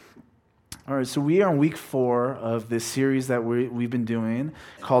All right, so we are on week 4 of this series that we've been doing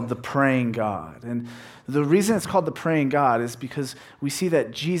called The Praying God. And the reason it's called The Praying God is because we see that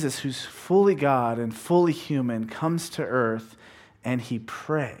Jesus, who's fully God and fully human, comes to earth and he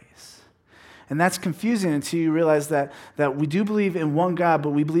prays. And that's confusing until you realize that we do believe in one God, but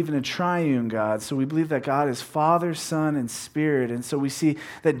we believe in a triune God. So we believe that God is Father, Son, and Spirit. And so we see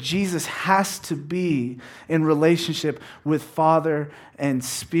that Jesus has to be in relationship with Father and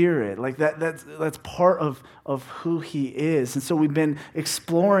Spirit. Like that's part of who he is. And so we've been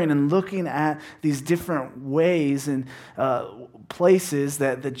exploring and looking at these different ways and places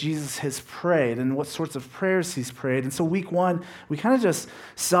that Jesus has prayed and what sorts of prayers he's prayed. And so week 1, we kind of just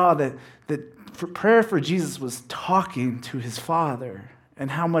saw that prayer for Jesus was talking to his Father,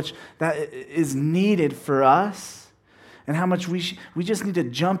 and how much that is needed for us, and how much we just need to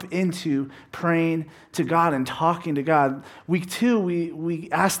jump into praying to God and talking to God. Week 2, we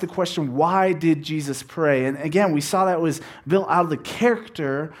asked the question, why did Jesus pray? And again, we saw that was built out of the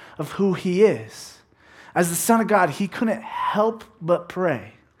character of who he is. As the Son of God, he couldn't help but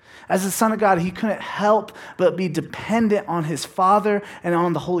pray. As the Son of God, he couldn't help but be dependent on his Father and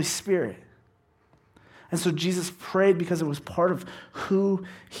on the Holy Spirit. And so Jesus prayed because it was part of who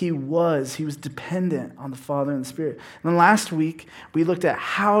he was. He was dependent on the Father and the Spirit. And then last week, we looked at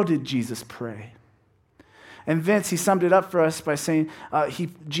how did Jesus pray. And Vince, he summed it up for us by saying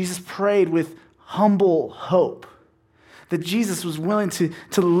Jesus prayed with humble hope. That Jesus was willing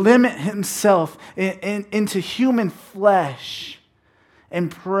to limit himself into human flesh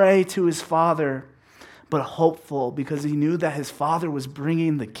and pray to his Father, but hopeful because he knew that his Father was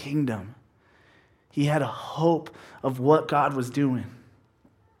bringing the kingdom. He had a hope of what God was doing.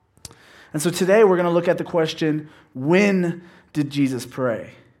 And so today we're going to look at the question, when did Jesus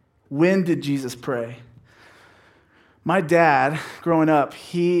pray? When did Jesus pray? My dad, growing up,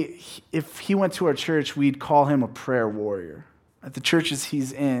 if he went to our church, we'd call him a prayer warrior. At the churches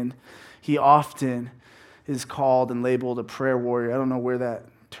he's in, he often is called and labeled a prayer warrior. I don't know where that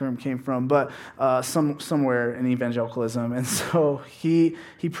term came from, but somewhere in evangelicalism. And so he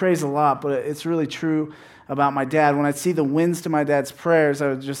prays a lot, but it's really true about my dad. When I'd see the winds to my dad's prayers, I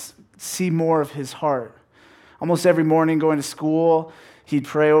would just see more of his heart. Almost every morning going to school, he'd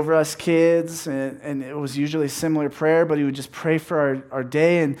pray over us kids, and it was usually a similar prayer, but he would just pray for our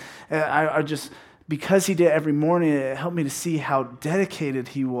day. And I just, because he did it every morning, it helped me to see how dedicated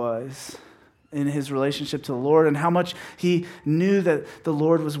he was in his relationship to the Lord and how much he knew that the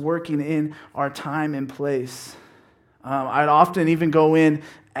Lord was working in our time and place. I'd often even go in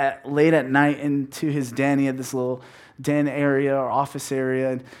late at night into his den. He had this little den area or office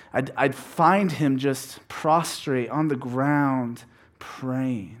area, and I'd find him just prostrate on the ground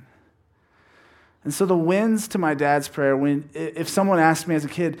praying. And so the wins to my dad's prayer, if someone asked me as a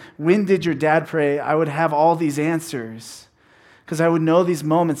kid, when did your dad pray? I would have all these answers because I would know these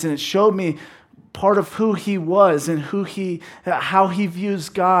moments, and it showed me part of who he was and how he views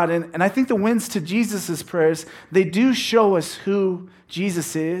God. And I think the wins to Jesus' prayers, they do show us who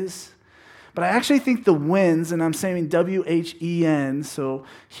Jesus is. But I actually think the wins, and I'm saying W-H-E-N, so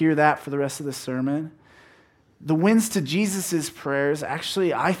hear that for the rest of the sermon. The wins to Jesus' prayers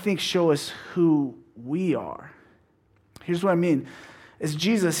actually, I think, show us who we are. Here's what I mean. As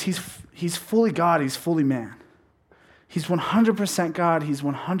Jesus, he's fully God, he's fully man. He's 100% God, he's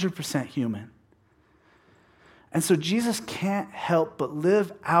 100% human. And so Jesus can't help but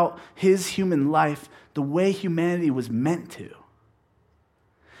live out his human life the way humanity was meant to.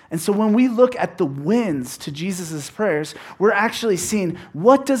 And so when we look at the wins to Jesus' prayers, we're actually seeing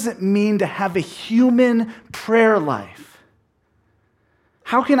what does it mean to have a human prayer life?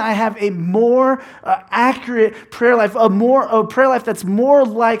 How can I have a more accurate prayer life, a prayer life that's more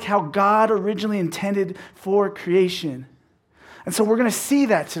like how God originally intended for creation? And so we're going to see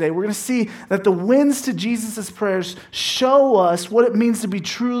that today. We're going to see that the wins to Jesus' prayers show us what it means to be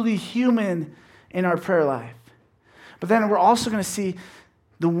truly human in our prayer life. But then we're also going to see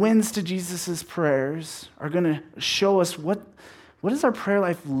the wins to Jesus' prayers are going to show us what does our prayer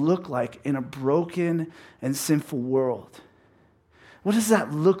life look like in a broken and sinful world? What does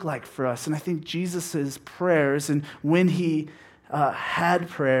that look like for us? And I think Jesus' prayers and when he had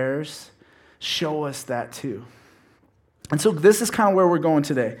prayers show us that too. And so this is kind of where we're going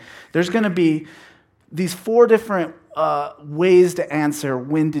today. There's going to be these 4 different ways to answer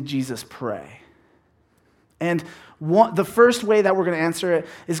when did Jesus pray. And the first way that we're going to answer it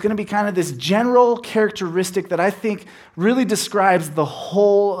is going to be kind of this general characteristic that I think really describes the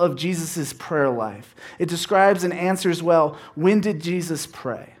whole of Jesus' prayer life. It describes and answers well, when did Jesus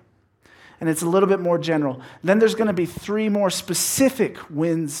pray? and it's a little bit more general. Then there's going to be 3 more specific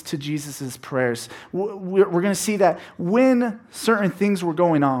wins to Jesus' prayers. We're going to see that when certain things were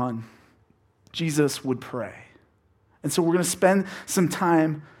going on, Jesus would pray. And so we're going to spend some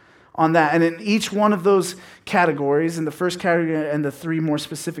time on that. And in each one of those categories, in the first category and the 3 more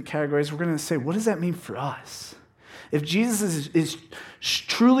specific categories, we're going to say, what does that mean for us? If Jesus is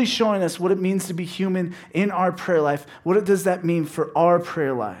truly showing us what it means to be human in our prayer life, what does that mean for our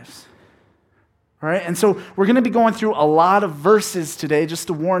prayer lives? All right, and so we're going to be going through a lot of verses today, just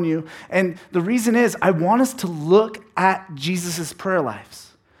to warn you. And the reason is, I want us to look at Jesus' prayer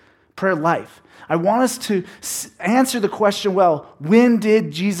life. I want us to answer the question, well, when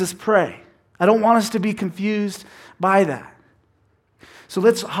did Jesus pray? I don't want us to be confused by that. So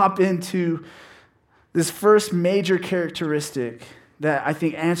let's hop into this first major characteristic that I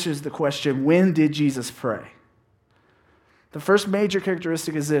think answers the question, when did Jesus pray? The first major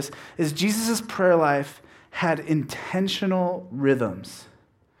characteristic is this, is Jesus' prayer life had intentional rhythms.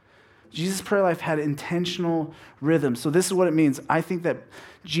 Jesus' prayer life had intentional rhythms. So this is what it means. I think that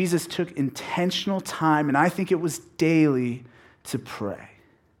Jesus took intentional time, and I think it was daily, to pray.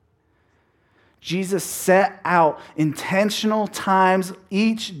 Jesus set out intentional times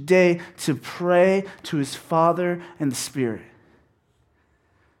each day to pray to his Father and the Spirit.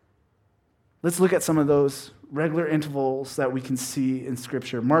 Let's look at some of those regular intervals that we can see in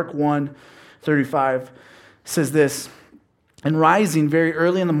Scripture. Mark 1:35 says this, "And rising very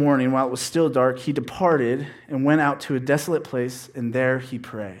early in the morning, while it was still dark, he departed and went out to a desolate place, and there he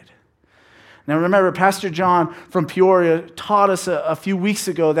prayed." Now remember, Pastor John from Peoria taught us a few weeks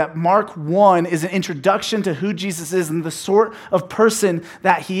ago that Mark 1 is an introduction to who Jesus is and the sort of person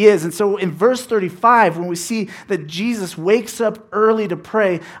that he is. And so in verse 35, when we see that Jesus wakes up early to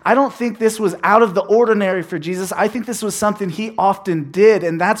pray, I don't think this was out of the ordinary for Jesus. I think this was something he often did,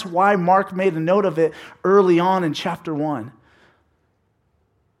 and that's why Mark made a note of it early on in chapter 1.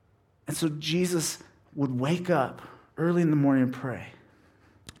 And so Jesus would wake up early in the morning and pray.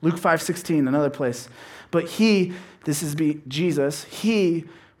 Luke 5:16, another place. But he, this is Jesus, he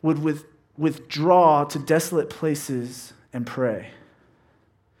would withdraw to desolate places and pray.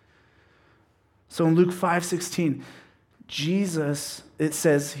 So in Luke 5:16, Jesus, it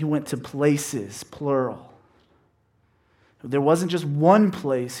says he went to places, plural. There wasn't just one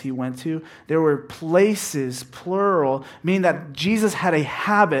place he went to. There were places, plural, meaning that Jesus had a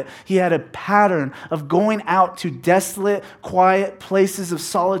habit, he had a pattern of going out to desolate, quiet places of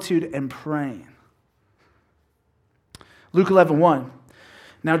solitude and praying. Luke 11:1.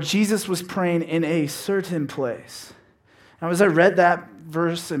 Now Jesus was praying in a certain place. Now as I read that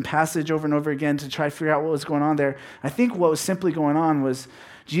verse and passage over and over again to try to figure out what was going on there, I think what was simply going on was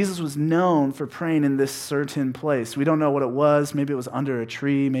Jesus was known for praying in this certain place. We don't know what it was. Maybe it was under a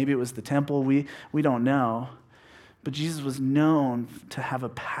tree. Maybe it was the temple. We don't know. But Jesus was known to have a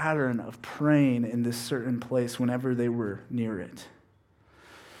pattern of praying in this certain place whenever they were near it.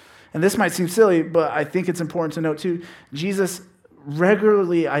 And this might seem silly, but I think it's important to note too, Jesus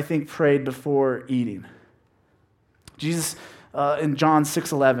regularly, I think, prayed before eating. Jesus, in John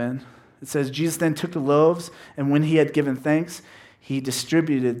 6:11, it says, Jesus then took the loaves, and when he had given thanks, he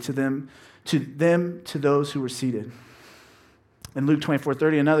distributed to those who were seated. In Luke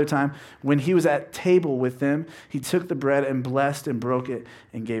 24:30, another time, when he was at table with them, he took the bread and blessed and broke it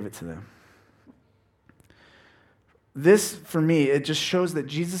and gave it to them. This, for me, it just shows that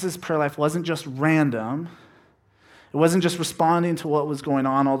Jesus' prayer life wasn't just random. It wasn't just responding to what was going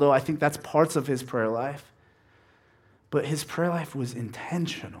on, although I think that's parts of his prayer life. But his prayer life was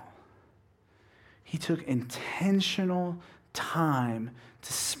intentional. He took intentional time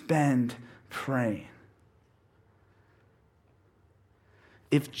to spend praying.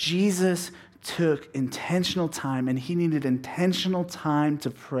 If Jesus took intentional time and he needed intentional time to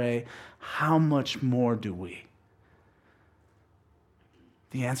pray, how much more do we?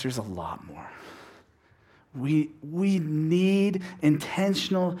 The answer is a lot more. We need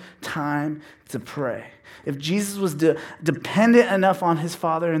intentional time to pray. If Jesus was dependent enough on his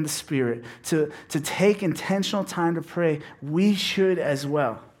Father and the Spirit to take intentional time to pray, we should as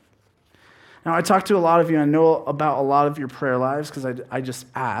well. Now, I talk to a lot of you, I know about a lot of your prayer lives because I just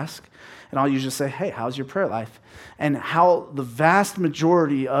ask, and I'll usually say, hey, how's your prayer life? And how the vast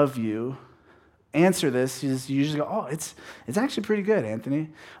majority of you answer this is you usually go, oh, it's actually pretty good, Anthony.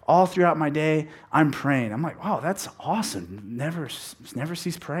 All throughout my day, I'm praying. I'm like, wow, that's awesome. Never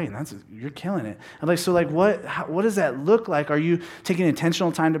cease praying. You're killing it. I'm like, so like, what does that look like? Are you taking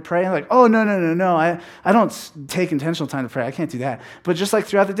intentional time to pray? I'm like, oh, no. I don't take intentional time to pray. I can't do that. But just like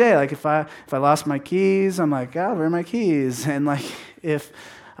throughout the day, like if I lost my keys, I'm like, God, where are my keys? And like if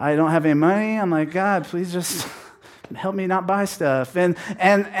I don't have any money, I'm like, God, please just help me not buy stuff. And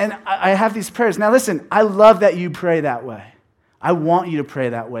I have these prayers. Now listen, I love that you pray that way. I want you to pray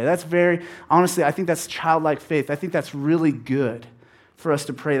that way. That's very, honestly, I think that's childlike faith. I think that's really good for us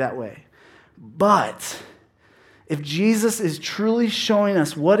to pray that way. But if Jesus is truly showing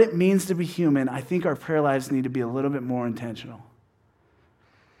us what it means to be human, I think our prayer lives need to be a little bit more intentional.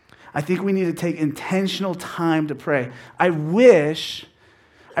 I think we need to take intentional time to pray. I wish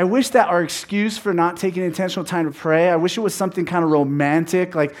that our excuse for not taking intentional time to pray, I wish it was something kind of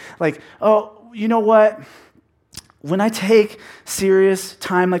romantic, like, oh, you know what? When I take serious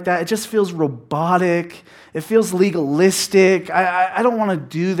time like that, it just feels robotic. It feels legalistic. I don't want to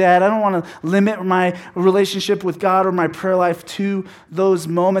do that. I don't want to limit my relationship with God or my prayer life to those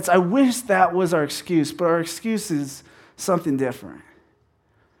moments. I wish that was our excuse, but our excuse is something different.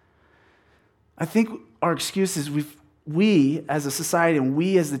 I think our excuse is we as a society and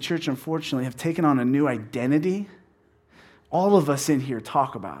we as the church, unfortunately, have taken on a new identity. All of us in here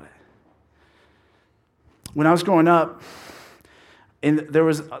talk about it. When I was growing up, and there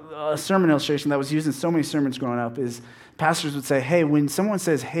was a sermon illustration that was used in so many sermons growing up, is pastors would say, hey, when someone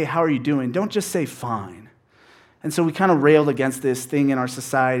says, hey, how are you doing? Don't just say fine. And so we kind of railed against this thing in our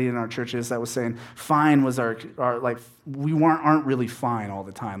society and our churches that was saying fine was our like, we aren't really fine all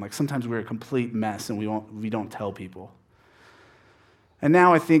the time. Like sometimes we're a complete mess and we don't tell people. And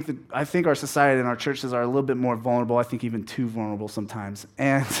now I think our society and our churches are a little bit more vulnerable. I think even too vulnerable sometimes.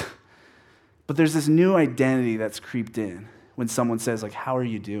 But there's this new identity that's creeped in when someone says, like, how are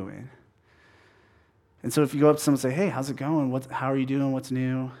you doing? And so if you go up to someone and say, hey, how's it going? How are you doing? What's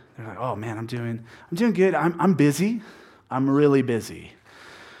new? They're like, oh, man, I'm doing good. I'm busy. I'm really busy.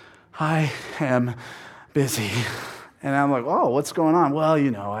 I am busy. And I'm like, oh, what's going on? Well,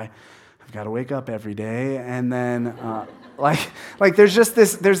 I've got to wake up every day. And then, like there's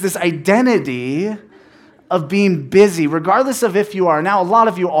this identity of being busy, regardless of if you are. Now, a lot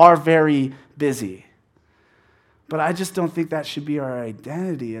of you are very busy. But I just don't think that should be our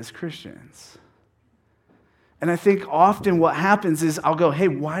identity as Christians. And I think often what happens is I'll go, hey,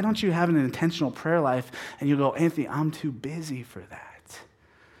 why don't you have an intentional prayer life? And you'll go, Anthony, I'm too busy for that.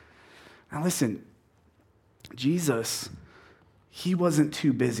 Now listen, Jesus, he wasn't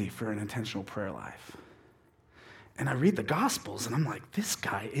too busy for an intentional prayer life. And I read the Gospels and I'm like, this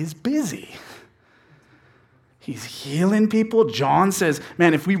guy is busy. He's healing people. John says,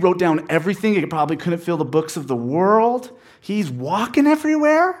 man, if we wrote down everything, it probably couldn't fill the books of the world. He's walking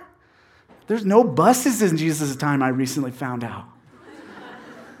everywhere. There's no buses in Jesus' time, I recently found out.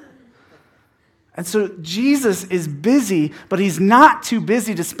 And so Jesus is busy, but he's not too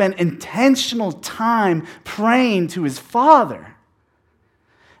busy to spend intentional time praying to his Father.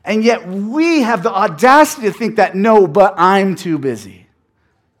 And yet we have the audacity to think that, no, but I'm too busy.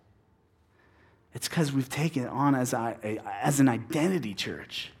 It's because we've taken it on as an identity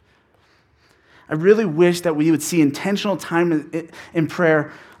church. I really wish that we would see intentional time in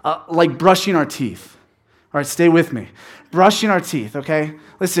prayer like brushing our teeth. All right, stay with me. Brushing our teeth, okay?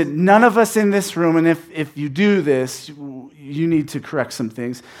 Listen, none of us in this room, and if you do this, you need to correct some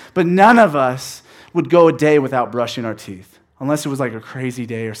things, but none of us would go a day without brushing our teeth, unless it was like a crazy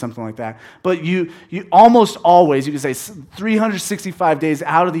day or something like that. But you almost always, you can say 365 days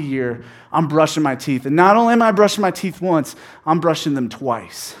out of the year, I'm brushing my teeth. And not only am I brushing my teeth once, I'm brushing them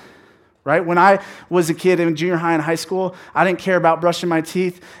twice. Right? When I was a kid in junior high and high school, I didn't care about brushing my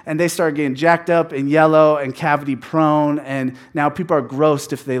teeth, and they started getting jacked up and yellow and cavity prone, and now people are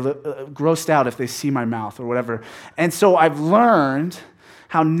grossed out if they see my mouth or whatever. And so I've learned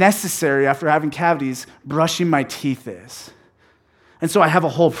how necessary, after having cavities, brushing my teeth is. And so I have a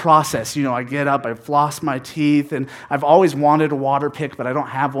whole process. I get up, I floss my teeth, and I've always wanted a water pick, but I don't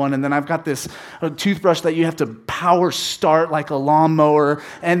have one. And then I've got this toothbrush that you have to power start like a lawnmower.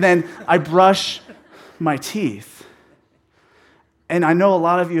 And then I brush my teeth. And I know a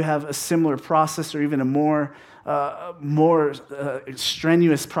lot of you have a similar process or even a more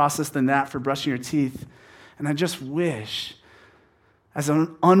strenuous process than that for brushing your teeth. And I just wish, as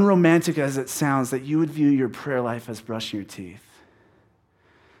unromantic as it sounds, that you would view your prayer life as brushing your teeth.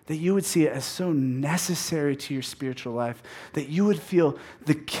 That you would see it as so necessary to your spiritual life, that you would feel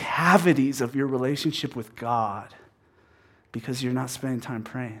the cavities of your relationship with God because you're not spending time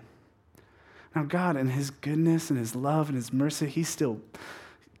praying. Now, God, in his goodness and his love and his mercy, he still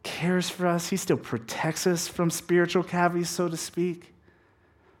cares for us. He still protects us from spiritual cavities, so to speak.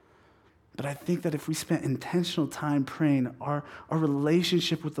 But I think that if we spent intentional time praying, our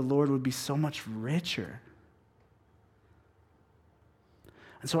relationship with the Lord would be so much richer.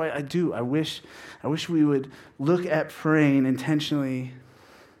 And so I wish we would look at praying intentionally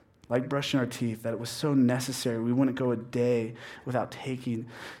like brushing our teeth, that it was so necessary. We wouldn't go a day without taking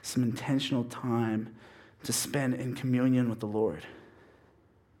some intentional time to spend in communion with the Lord.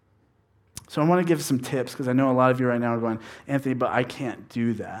 So I want to give some tips, because I know a lot of you right now are going, Anthony, but I can't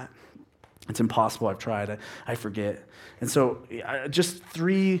do that. It's impossible. I've tried. I forget. And so just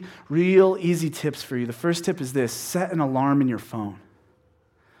 3 real easy tips for you. The first tip is this: set an alarm in your phone.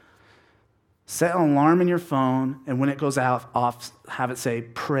 Set an alarm in your phone, and when it goes off, have it say,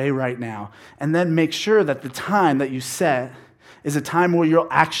 pray right now. And then make sure that the time that you set is a time where you'll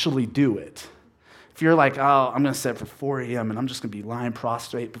actually do it. If you're like, oh, I'm going to set it for 4 a.m. and I'm just going to be lying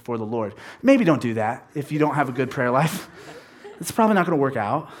prostrate before the Lord, maybe don't do that if you don't have a good prayer life. It's probably not going to work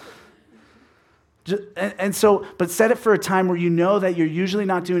out. But set it for a time where you know that you're usually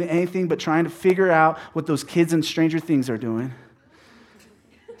not doing anything but trying to figure out what those kids in Stranger Things are doing.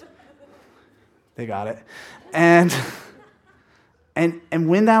 They got it. And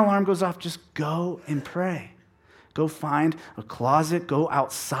when that alarm goes off, just go and pray. Go find a closet, go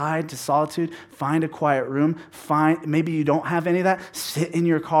outside to solitude, find a quiet room, maybe you don't have any of that, sit in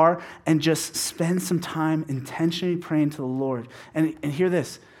your car and just spend some time intentionally praying to the Lord. And hear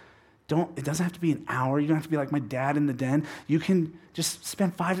this. It doesn't have to be an hour. You don't have to be like my dad in the den. You can just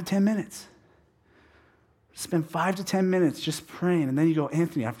spend 5 to 10 minutes. Spend 5 to 10 minutes just praying. And then you go,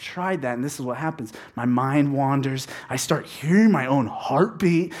 Anthony, I've tried that, and this is what happens. My mind wanders. I start hearing my own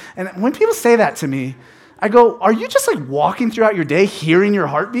heartbeat. And when people say that to me, I go, are you just like walking throughout your day hearing your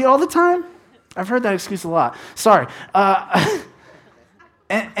heartbeat all the time? I've heard that excuse a lot. Sorry.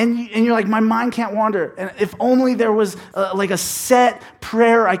 And you're like, my mind can't wander. And if only there was like a set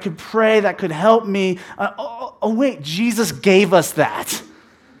prayer I could pray that could help me. Wait, Jesus gave us that.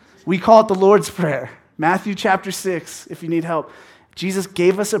 We call it the Lord's Prayer. Matthew chapter 6, if you need help. Jesus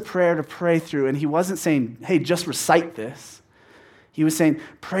gave us a prayer to pray through, and he wasn't saying, hey, just recite this. He was saying,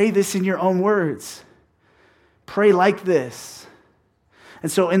 pray this in your own words. Pray like this.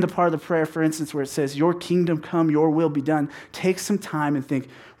 And so in the part of the prayer, for instance, where it says, your kingdom come, your will be done, take some time and think,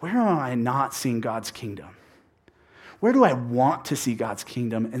 where am I not seeing God's kingdom? Where do I want to see God's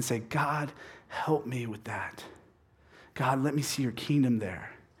kingdom? And say, God, help me with that. God, let me see your kingdom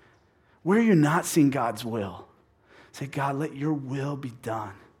there. Where are you not seeing God's will? Say, God, let your will be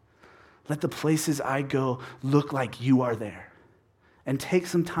done. Let the places I go look like you are there. And take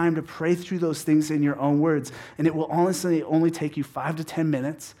some time to pray through those things in your own words. And it will honestly only take you 5 to 10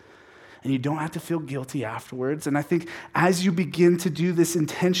 minutes. And you don't have to feel guilty afterwards. And I think as you begin to do this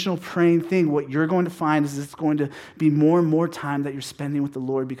intentional praying thing, what you're going to find is it's going to be more and more time that you're spending with the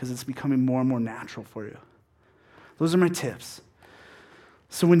Lord, because it's becoming more and more natural for you. Those are my tips.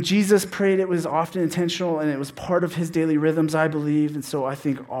 So when Jesus prayed, it was often intentional, and it was part of his daily rhythms, I believe. And so I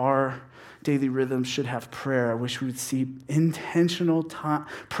think our daily rhythms should have prayer. I wish we would see intentional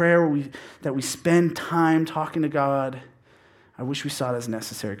prayer that we spend time talking to God. I wish we saw it as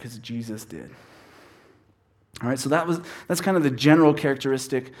necessary, because Jesus did. All right, so that's kind of the general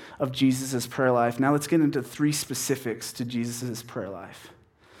characteristic of Jesus' prayer life. Now let's get into 3 specifics to Jesus' prayer life.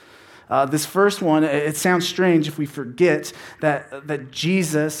 This first one, it sounds strange if we forget that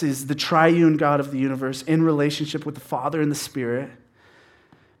Jesus is the triune God of the universe in relationship with the Father and the Spirit.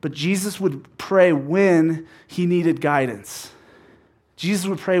 But Jesus would pray when he needed guidance. Jesus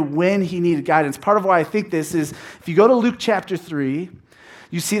would pray when he needed guidance. Part of why I think this is, if you go to Luke chapter 3,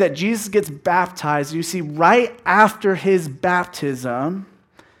 you see that Jesus gets baptized. You see right after his baptism,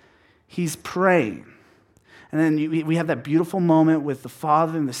 he's praying. And then we have that beautiful moment with the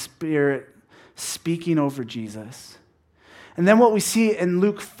Father and the Spirit speaking over Jesus. And then what we see in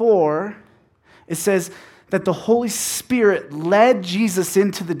Luke 4, it says that the Holy Spirit led Jesus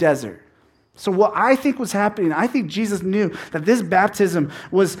into the desert. So what I think was happening, I think Jesus knew that this baptism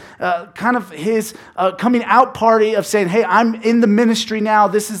was kind of his coming out party of saying, hey, I'm in the ministry now.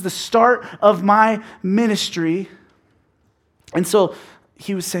 This is the start of my ministry. And so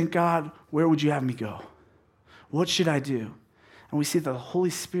he was saying, God, where would you have me go? What should I do? And we see that the Holy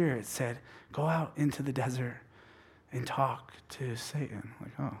Spirit said, go out into the desert and talk to Satan.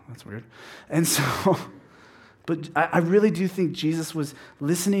 Like, oh, that's weird. And so, but I really do think Jesus was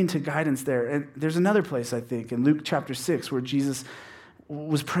listening to guidance there. And there's another place, I think, in Luke chapter 6, where Jesus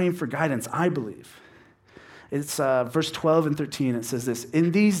was praying for guidance, I believe. It's verse 12 and 13. It says this: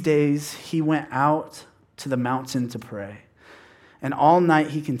 in these days, he went out to the mountain to pray. And all night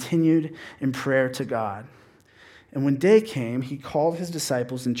he continued in prayer to God. And when day came, he called his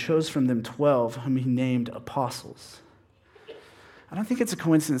disciples and chose from them 12, whom he named apostles. I don't think it's a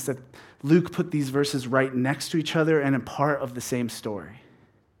coincidence that Luke put these verses right next to each other and a part of the same story.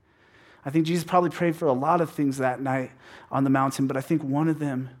 I think Jesus probably prayed for a lot of things that night on the mountain, but I think one of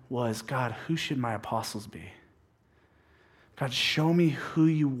them was, God, who should my apostles be? God, show me who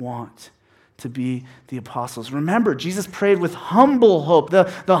you want to be the apostles. Remember, Jesus prayed with humble hope. The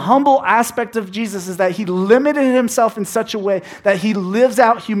humble aspect of Jesus is that he limited himself in such a way that he lives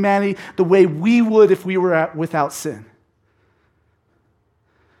out humanity the way we would if we were without sin.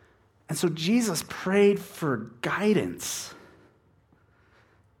 And so Jesus prayed for guidance.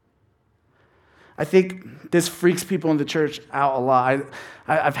 I think this freaks people in the church out a lot.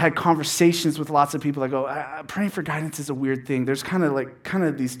 I've had conversations with lots of people that go, praying for guidance is a weird thing. There's kind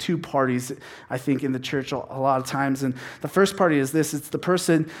of these two parties, I think, in the church a lot of times. And the first party is this. It's the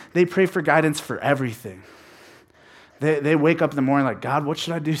person, they pray for guidance for everything. They wake up in the morning like, God, what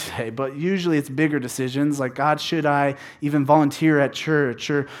should I do today? But usually it's bigger decisions like, God, should I even volunteer at church?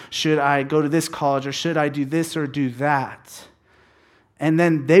 Or should I go to this college? Or should I do this or do that? And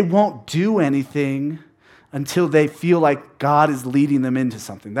then they won't do anything until they feel like God is leading them into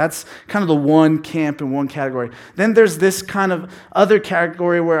something. That's kind of the one camp and one category. Then there's this kind of other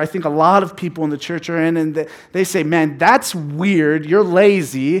category where I think a lot of people in the church are in, and they say, man, that's weird. You're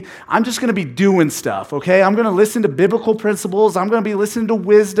lazy. I'm just going to be doing stuff, okay? I'm going to listen to biblical principles. I'm going to be listening to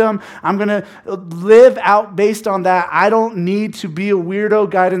wisdom. I'm going to live out based on that. I don't need to be a weirdo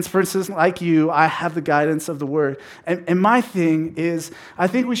guidance person like you. I have the guidance of the Word. And my thing is, I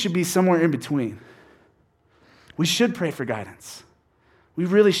think we should be somewhere in between. We should pray for guidance. We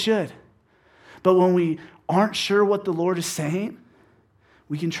really should. But when we aren't sure what the Lord is saying,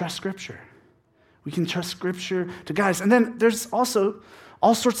 we can trust Scripture. We can trust Scripture to guide us. And then there's also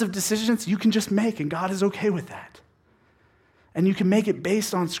all sorts of decisions you can just make, and God is okay with that. And you can make it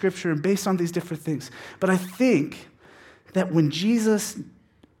based on Scripture and based on these different things. But I think that when Jesus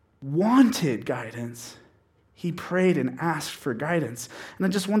wanted guidance, he prayed and asked for guidance. And I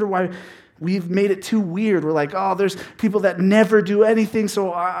just wonder why we've made it too weird. We're like, oh, there's people that never do anything,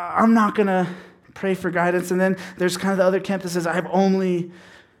 so I'm not going to pray for guidance. And then there's kind of the other camp that says, I only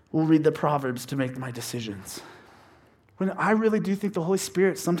will read the Proverbs to make my decisions. When I really do think the Holy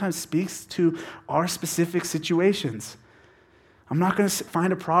Spirit sometimes speaks to our specific situations. I'm not going to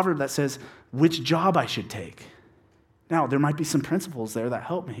find a proverb that says which job I should take. Now, there might be some principles there that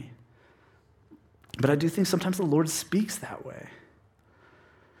help me. But I do think sometimes the Lord speaks that way.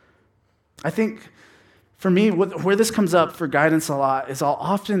 I think for me, where this comes up for guidance a lot is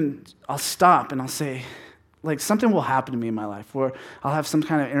I'll stop and I'll say, like, something will happen to me in my life where I'll have some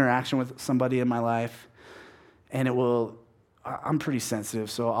kind of interaction with somebody in my life, and I'm pretty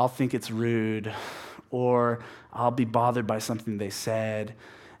sensitive, so I'll think it's rude, or I'll be bothered by something they said,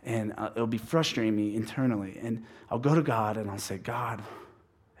 and it'll be frustrating me internally. And I'll go to God and I'll say, God,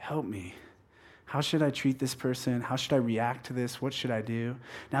 help me. How should I treat this person? How should I react to this? What should I do?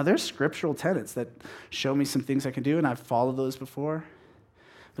 Now, there's scriptural tenets that show me some things I can do, and I've followed those before.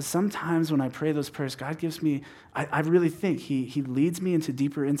 But sometimes when I pray those prayers, God gives me, I really think he leads me into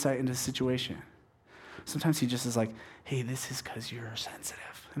deeper insight into the situation. Sometimes he just is like, hey, this is because you're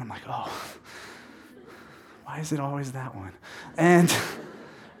sensitive. And I'm like, oh, why is it always that one?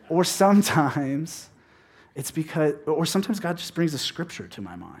 Or sometimes God just brings a scripture to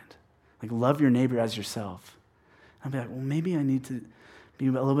my mind. Like, love your neighbor as yourself. I'll be like, well, maybe I need to be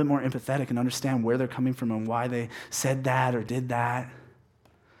a little bit more empathetic and understand where they're coming from and why they said that or did that.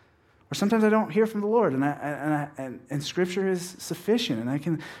 Or sometimes I don't hear from the Lord, and Scripture is sufficient, and I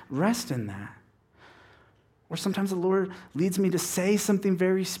can rest in that. Or sometimes the Lord leads me to say something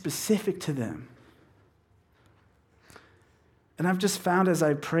very specific to them. And I've just found as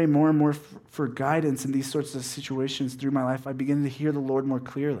I pray more and more for guidance in these sorts of situations through my life, I begin to hear the Lord more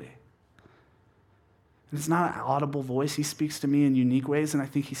clearly. And it's not an audible voice. He speaks to me in unique ways, and I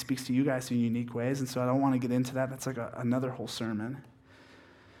think he speaks to you guys in unique ways, and so I don't want to get into that. That's like another whole sermon.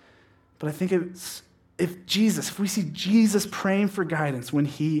 But I think if we see Jesus praying for guidance when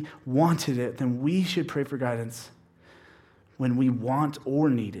he wanted it, then we should pray for guidance when we want or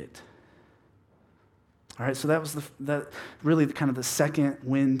need it. All right, so that was really kind of the second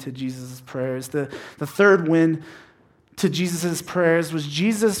win to Jesus' prayers. The third win to Jesus' prayers was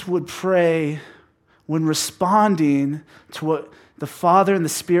Jesus would pray when responding to what the Father and the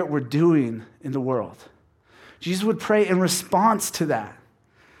Spirit were doing in the world. Jesus would pray in response to that.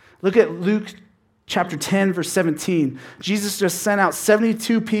 Look at Luke chapter 10, verse 17. Jesus just sent out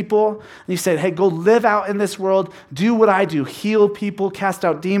 72 people, and he said, hey, go live out in this world, do what I do, heal people, cast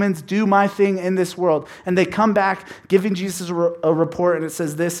out demons, do my thing in this world. And they come back giving Jesus a report, and it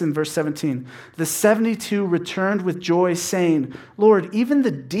says this in verse 17. The 72 returned with joy, saying, Lord, even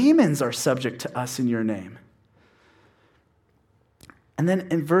the demons are subject to us in your name. And then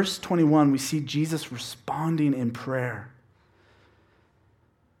in verse 21, we see Jesus responding in prayer.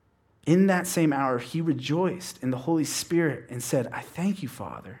 In that same hour, he rejoiced in the Holy Spirit and said, I thank you,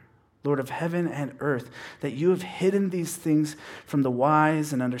 Father, Lord of heaven and earth, that you have hidden these things from the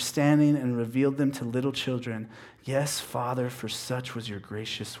wise and understanding and revealed them to little children. Yes, Father, for such was your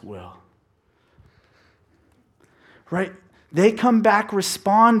gracious will. Right? They come back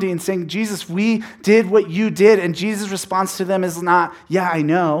responding, saying, Jesus, we did what you did. And Jesus' response to them is not, yeah, I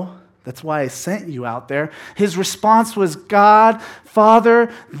know. That's why I sent you out there. His response was, God, Father,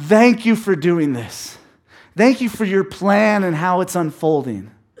 thank you for doing this. Thank you for your plan and how it's unfolding.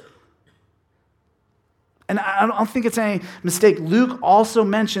 And I don't think it's any mistake. Luke also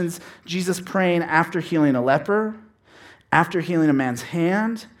mentions Jesus praying after healing a leper, after healing a man's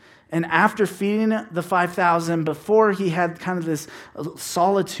hand, and after feeding the 5,000. Before he had kind of this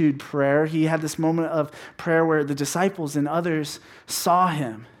solitude prayer, he had this moment of prayer where the disciples and others saw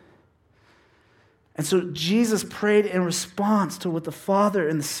him. And so Jesus prayed in response to what the Father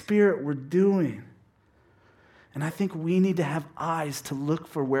and the Spirit were doing. And I think we need to have eyes to look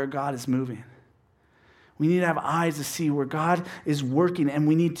for where God is moving. We need to have eyes to see where God is working, and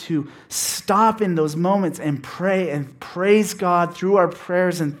we need to stop in those moments and pray and praise God through our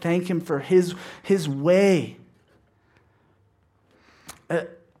prayers and thank him for his way.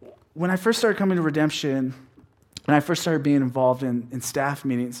 When I first started coming to Redemption, when I first started being involved in staff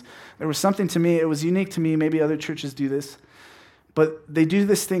meetings, there was something to me, it was unique to me, maybe other churches do this, but they do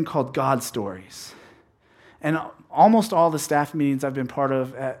this thing called God Stories. And almost all the staff meetings I've been part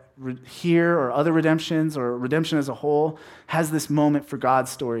of at here or other redemptions or Redemption as a whole has this moment for God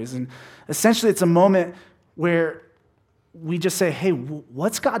Stories. And essentially it's a moment where we just say, hey,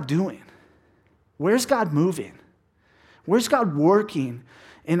 what's God doing? Where's God moving? Where's God working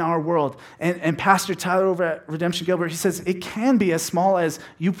in our world? And Pastor Tyler over at Redemption Gilbert, he says it can be as small as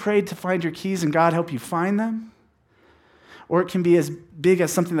you prayed to find your keys and God helped you find them. Or it can be as big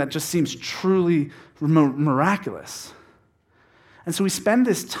as something that just seems truly miraculous. And so we spend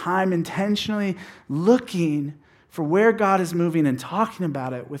this time intentionally looking for where God is moving and talking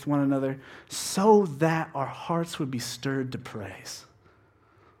about it with one another so that our hearts would be stirred to praise.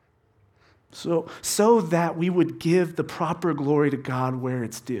 So that we would give the proper glory to God where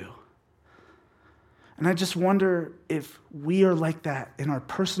it's due. And I just wonder if we are like that in our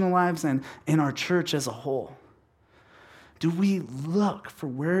personal lives and in our church as a whole. Do we look for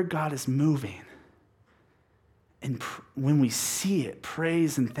where God is moving? And when we see it,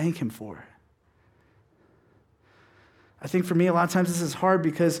 praise and thank him for it. I think for me, a lot of times this is hard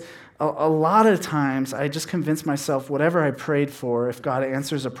because a lot of times I just convince myself whatever I prayed for, if God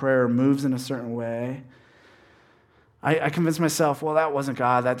answers a prayer or moves in a certain way, I convince myself, well, that wasn't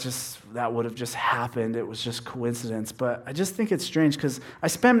God. That would have just happened. It was just coincidence. But I just think it's strange because I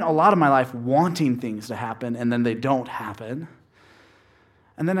spend a lot of my life wanting things to happen and then they don't happen.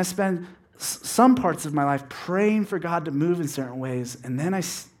 And then I spend some parts of my life praying for God to move in certain ways, and then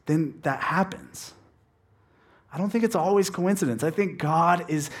that happens. I don't think it's always coincidence. I think God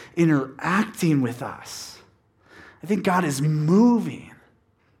is interacting with us. I think God is moving.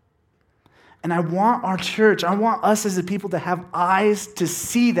 And I want our church, I want us as a people to have eyes to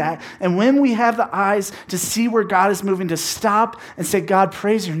see that. And when we have the eyes to see where God is moving, to stop and say, God,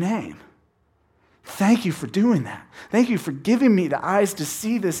 praise your name. Thank you for doing that. Thank you for giving me the eyes to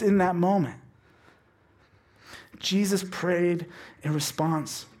see this in that moment. Jesus prayed in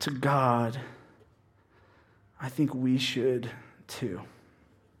response to God. I think we should too.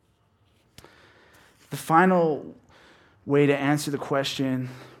 The final way to answer the question,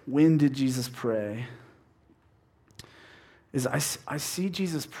 when did Jesus pray, is I see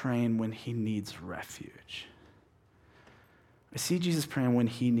Jesus praying when he needs refuge. I see Jesus praying when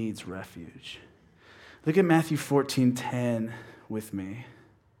he needs refuge. Look at Matthew 14:10 with me.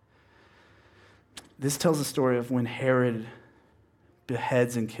 This tells the story of when Herod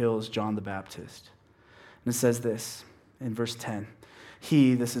beheads and kills John the Baptist. And it says this in verse 10.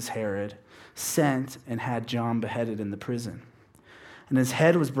 He, this is Herod, sent and had John beheaded in the prison. And his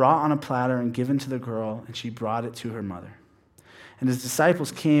head was brought on a platter and given to the girl, and she brought it to her mother. And his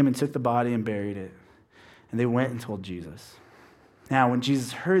disciples came and took the body and buried it. And they went and told Jesus. Now, when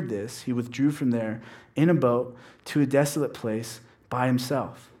Jesus heard this, he withdrew from there in a boat to a desolate place by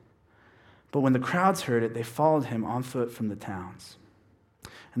himself. But when the crowds heard it, they followed him on foot from the towns.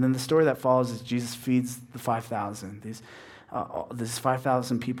 And then the story that follows is Jesus feeds the 5,000. These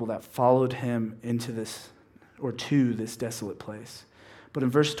 5,000 people that followed him into this, or to this desolate place. But in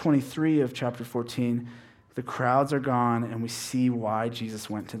verse 23 of chapter 14, the crowds are gone, and we see why Jesus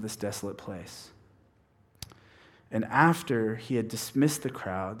went to this desolate place. And after he had dismissed the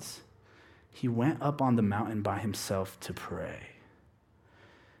crowds, he went up on the mountain by himself to pray.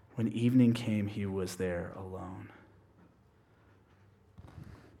 When evening came, he was there alone.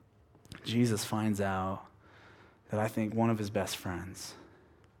 Jesus finds out that I think one of his best friends,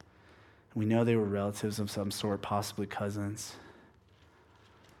 we know they were relatives of some sort, possibly cousins.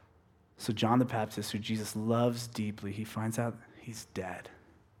 So John the Baptist, who Jesus loves deeply, he finds out he's dead.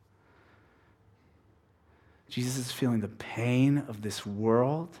 Jesus is feeling the pain of this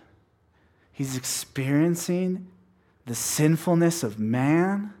world. He's experiencing the sinfulness of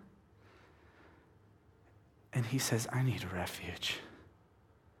man. And he says, I need a refuge.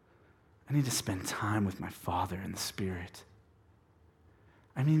 I need to spend time with my Father in the Spirit.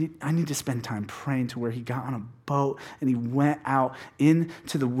 I need to spend time praying, to where he got on a boat and he went out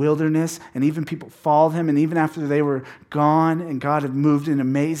into the wilderness, and even people followed him. And even after they were gone and God had moved in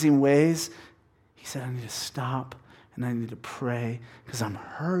amazing ways, he said, I need to stop and I need to pray because I'm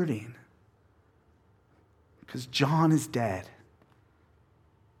hurting. Because John is dead.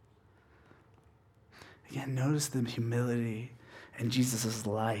 Again, notice the humility in Jesus'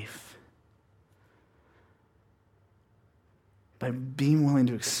 life. By being willing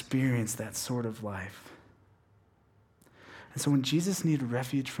to experience that sort of life. And so when Jesus needed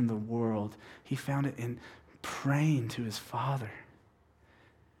refuge from the world, he found it in praying to his Father.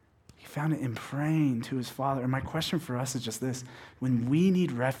 He found it in praying to his Father. And my question for us is just this. When we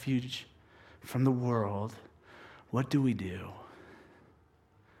need refuge from the world, what do we do?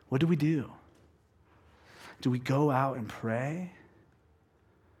 What do we do? Do we go out and pray?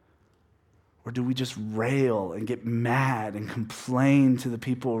 Or do we just rail and get mad and complain to the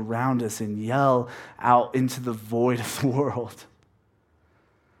people around us and yell out into the void of the world?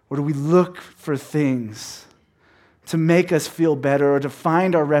 Or do we look for things to make us feel better or to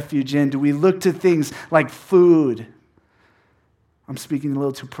find our refuge in? Do we look to things like food? I'm speaking a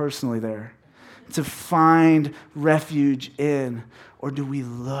little too personally there. To find refuge in? Or do we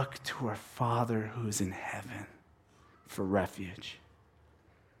look to our Father who is in heaven for refuge?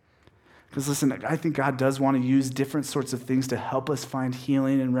 Because listen, I think God does want to use different sorts of things to help us find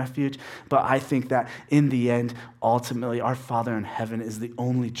healing and refuge, but I think that in the end, ultimately, our Father in heaven is the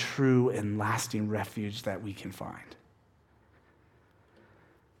only true and lasting refuge that we can find.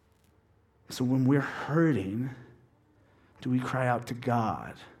 So when we're hurting, do we cry out to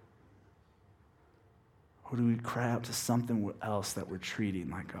God? Or do we cry out to something else that we're treating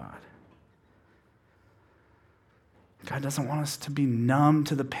like God? God doesn't want us to be numb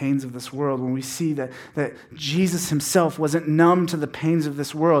to the pains of this world. When we see that Jesus himself wasn't numb to the pains of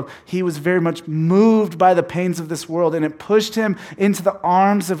this world, he was very much moved by the pains of this world, and it pushed him into the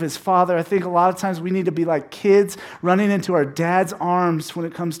arms of his Father. I think a lot of times we need to be like kids running into our dad's arms when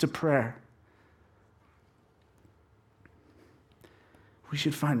it comes to prayer. We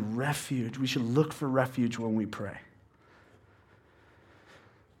should find refuge. We should look for refuge when we pray.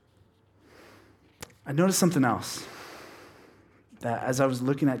 I noticed something else. That as I was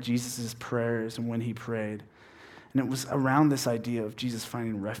looking at Jesus' prayers and when he prayed, and it was around this idea of Jesus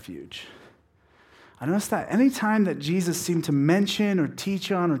finding refuge. I noticed that anytime that Jesus seemed to mention or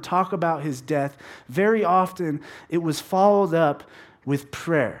teach on or talk about his death, very often it was followed up with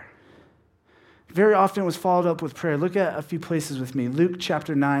prayer. Very often it was followed up with prayer. Look at a few places with me. Luke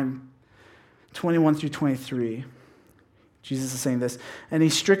chapter 9, 21 through 23. Jesus is saying this, and he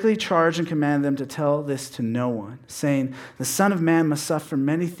strictly charged and commanded them to tell this to no one, saying, the Son of Man must suffer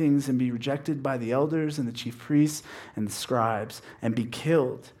many things and be rejected by the elders and the chief priests and the scribes and be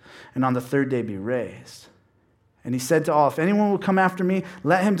killed, and on the third day be raised. And he said to all, if anyone will come after me,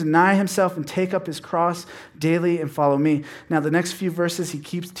 let him deny himself and take up his cross daily and follow me. Now, the next few verses, he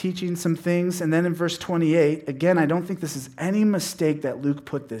keeps teaching some things. And then in verse 28, again, I don't think this is any mistake that Luke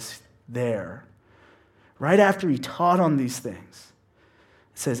put this there. Right after he taught on these things,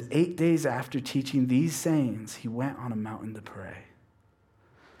 it says, 8 days after teaching these sayings, he went on a mountain to pray.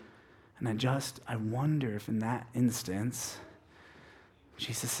 And I wonder if in that instance,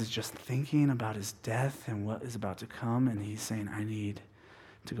 Jesus is just thinking about his death and what is about to come, and he's saying, I need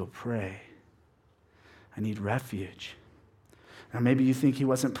to go pray. I need refuge. Now, maybe you think he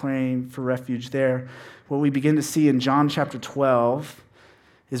wasn't praying for refuge there. What we begin to see in John chapter 12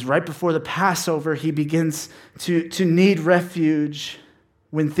 is right before the Passover, he begins to need refuge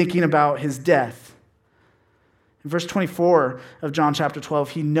when thinking about his death. In verse 24 of John chapter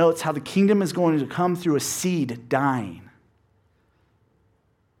 12, he notes how the kingdom is going to come through a seed dying.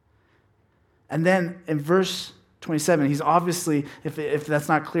 And then in verse 27, he's obviously, if that's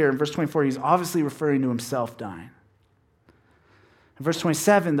not clear, in verse 24, he's obviously referring to himself dying. In verse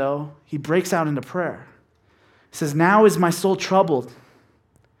 27, though, he breaks out into prayer. It says, now is my soul troubled.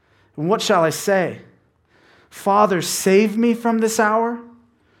 And what shall I say? Father, save me from this hour.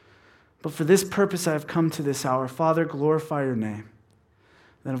 But for this purpose I have come to this hour. Father, glorify your name.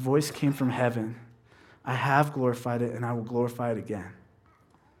 Then a voice came from heaven. I have glorified it, and I will glorify it again.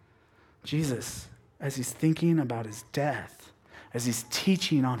 Jesus, as he's thinking about his death, as he's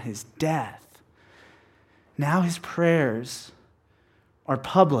teaching on his death, now his prayers are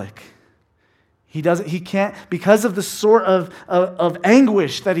public. He can't, because of the sort of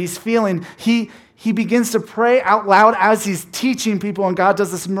anguish that he's feeling, he begins to pray out loud as he's teaching people, and God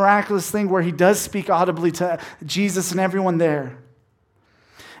does this miraculous thing where he does speak audibly to Jesus and everyone there.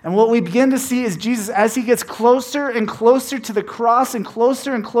 And what we begin to see is Jesus, as he gets closer and closer to the cross and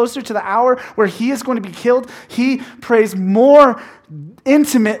closer to the hour where he is going to be killed, he prays more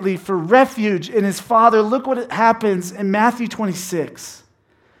intimately for refuge in his Father. Look what happens in Matthew 26.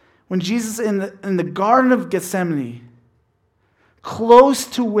 When Jesus in the Garden of Gethsemane, close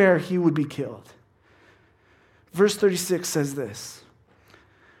to where he would be killed. Verse 36 says this,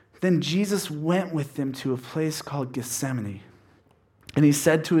 then Jesus went with them to a place called Gethsemane. And he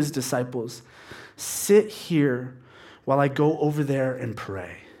said to his disciples, sit here while I go over there and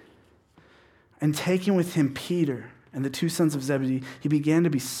pray. And taking with him Peter and the two sons of Zebedee, he began to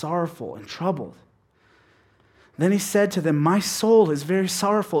be sorrowful and troubled. Then he said to them, my soul is very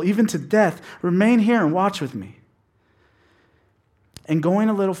sorrowful, even to death. Remain here and watch with me. And going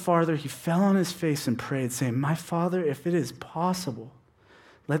a little farther, he fell on his face and prayed, saying, my Father, if it is possible,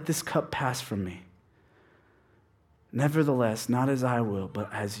 let this cup pass from me. Nevertheless, not as I will,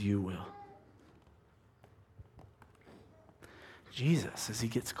 but as you will. Jesus, as he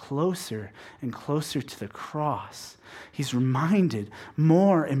gets closer and closer to the cross, he's reminded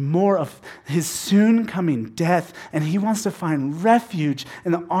more and more of his soon coming death, and he wants to find refuge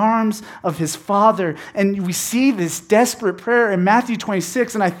in the arms of his Father. And we see this desperate prayer in Matthew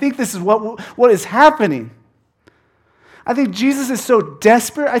 26, and I think this is what is happening. I think Jesus is so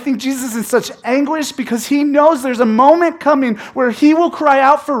desperate. I think Jesus is in such anguish because he knows there's a moment coming where he will cry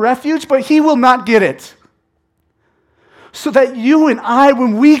out for refuge, but he will not get it. So that you and I,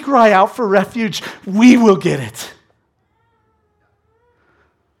 when we cry out for refuge, we will get it.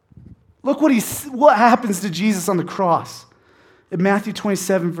 Look what happens to Jesus on the cross in Matthew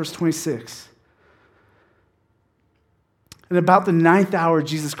 27, verse 26. And about the 9th hour,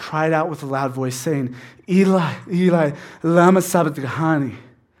 Jesus cried out with a loud voice, saying, Eli, Eli, lama sabachthani.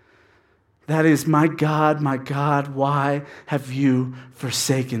 That is, my God, why have you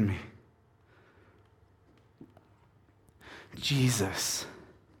forsaken me? Jesus,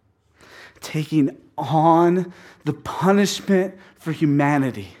 taking on the punishment for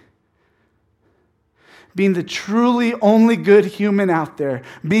humanity, being the truly only good human out there,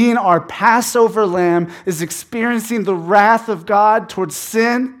 being our Passover lamb, is experiencing the wrath of God towards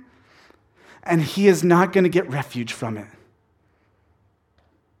sin, and he is not going to get refuge from it.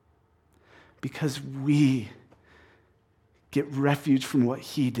 Because we get refuge from what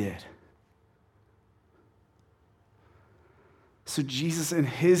he did. So Jesus, in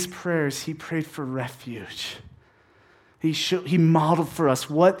his prayers, he prayed for refuge. He modeled for us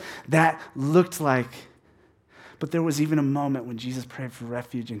what that looked like. But there was even a moment when Jesus prayed for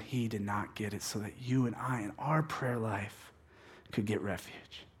refuge and he did not get it, so that you and I in our prayer life could get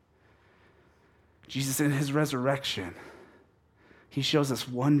refuge. Jesus, in his resurrection, he shows us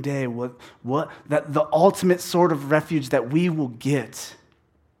one day that the ultimate sort of refuge that we will get.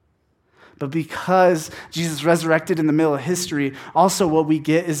 But because Jesus resurrected in the middle of history, also what we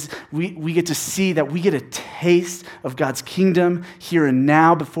get is we get to see that we get a taste of God's kingdom here and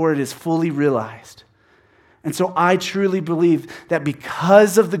now before it is fully realized. And so I truly believe that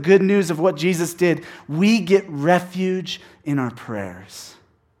because of the good news of what Jesus did, we get refuge in our prayers.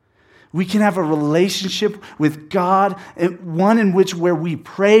 We can have a relationship with God, one in which where we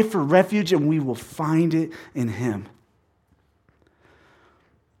pray for refuge and we will find it in him.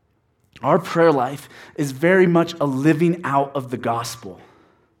 Our prayer life is very much a living out of the gospel.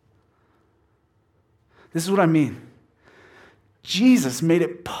 This is what I mean. Jesus made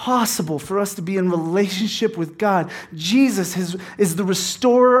it possible for us to be in relationship with God. Jesus is the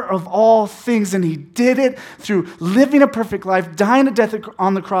restorer of all things, and he did it through living a perfect life, dying a death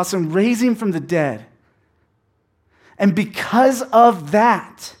on the cross, and raising from the dead. And because of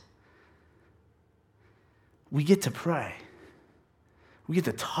that, we get to pray. We get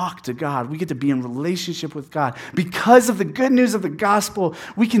to talk to God. We get to be in relationship with God. Because of the good news of the gospel,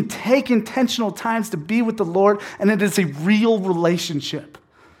 we can take intentional times to be with the Lord, and it is a real relationship.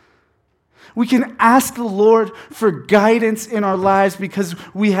 We can ask the Lord for guidance in our lives because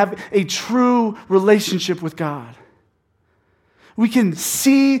we have a true relationship with God. We can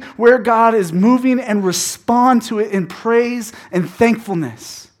see where God is moving and respond to it in praise and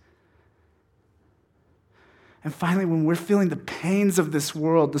thankfulness. And finally, when we're feeling the pains of this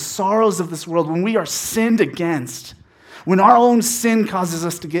world, the sorrows of this world, when we are sinned against, when our own sin causes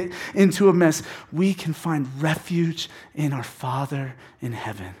us to get into a mess, we can find refuge in our Father in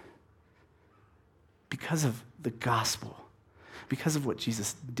heaven. Because of the gospel, because of what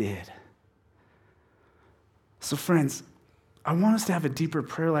Jesus did. So friends, I want us to have a deeper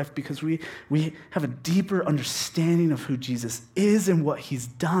prayer life because we have a deeper understanding of who Jesus is and what he's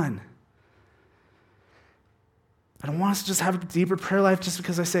done. I don't want us to just have a deeper prayer life just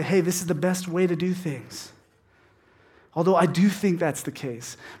because I say, hey, this is the best way to do things. Although I do think that's the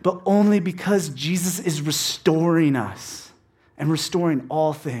case, but only because Jesus is restoring us and restoring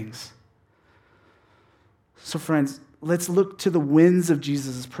all things. So friends, let's look to the wins of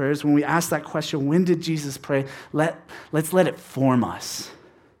Jesus' prayers. When we ask that question, when did Jesus pray? Let's let it form us.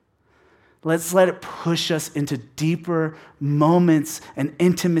 Let's let it push us into deeper moments and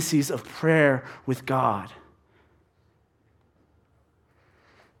intimacies of prayer with God.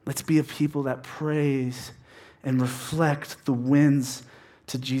 Let's be a people that praise and reflect the wins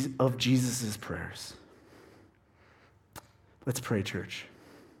of Jesus' prayers. Let's pray, church.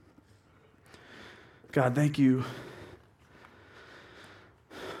 God, thank you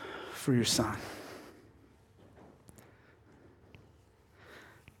for your Son.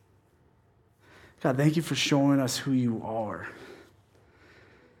 God, thank you for showing us who you are.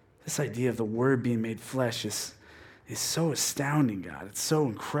 This idea of the Word being made flesh is so astounding, God. It's so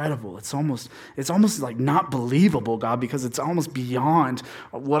incredible. It's almost like not believable, God, because it's almost beyond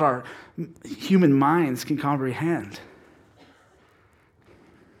what our human minds can comprehend.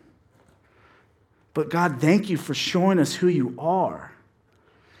 But God, thank you for showing us who you are.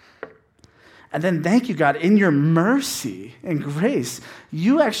 And then thank you, God, in your mercy and grace,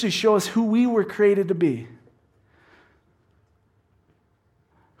 you actually show us who we were created to be.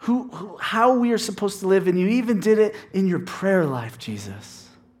 How we are supposed to live, and you even did it in your prayer life, Jesus.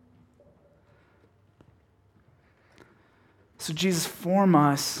 So Jesus, form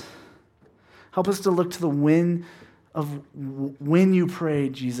us. Help us to look to the when you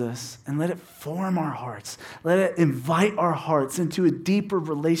prayed, Jesus, and let it form our hearts. Let it invite our hearts into a deeper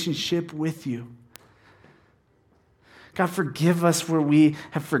relationship with you. God, forgive us where we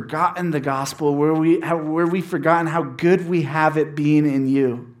have forgotten the gospel, where we've forgotten how good we have it being in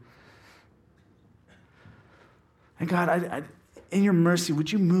you. And God, in your mercy,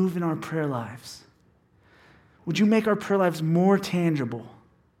 would you move in our prayer lives? Would you make our prayer lives more tangible?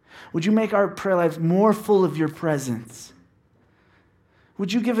 Would you make our prayer lives more full of your presence?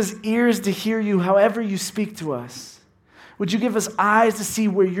 Would you give us ears to hear you however you speak to us? Would you give us eyes to see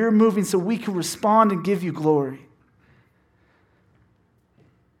where you're moving so we can respond and give you glory?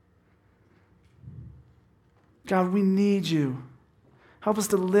 God, we need you. Help us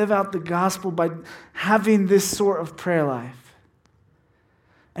to live out the gospel by having this sort of prayer life.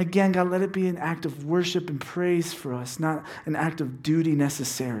 Again, God, let it be an act of worship and praise for us, not an act of duty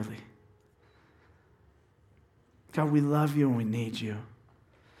necessarily. God, we love you and we need you.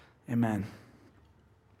 Amen.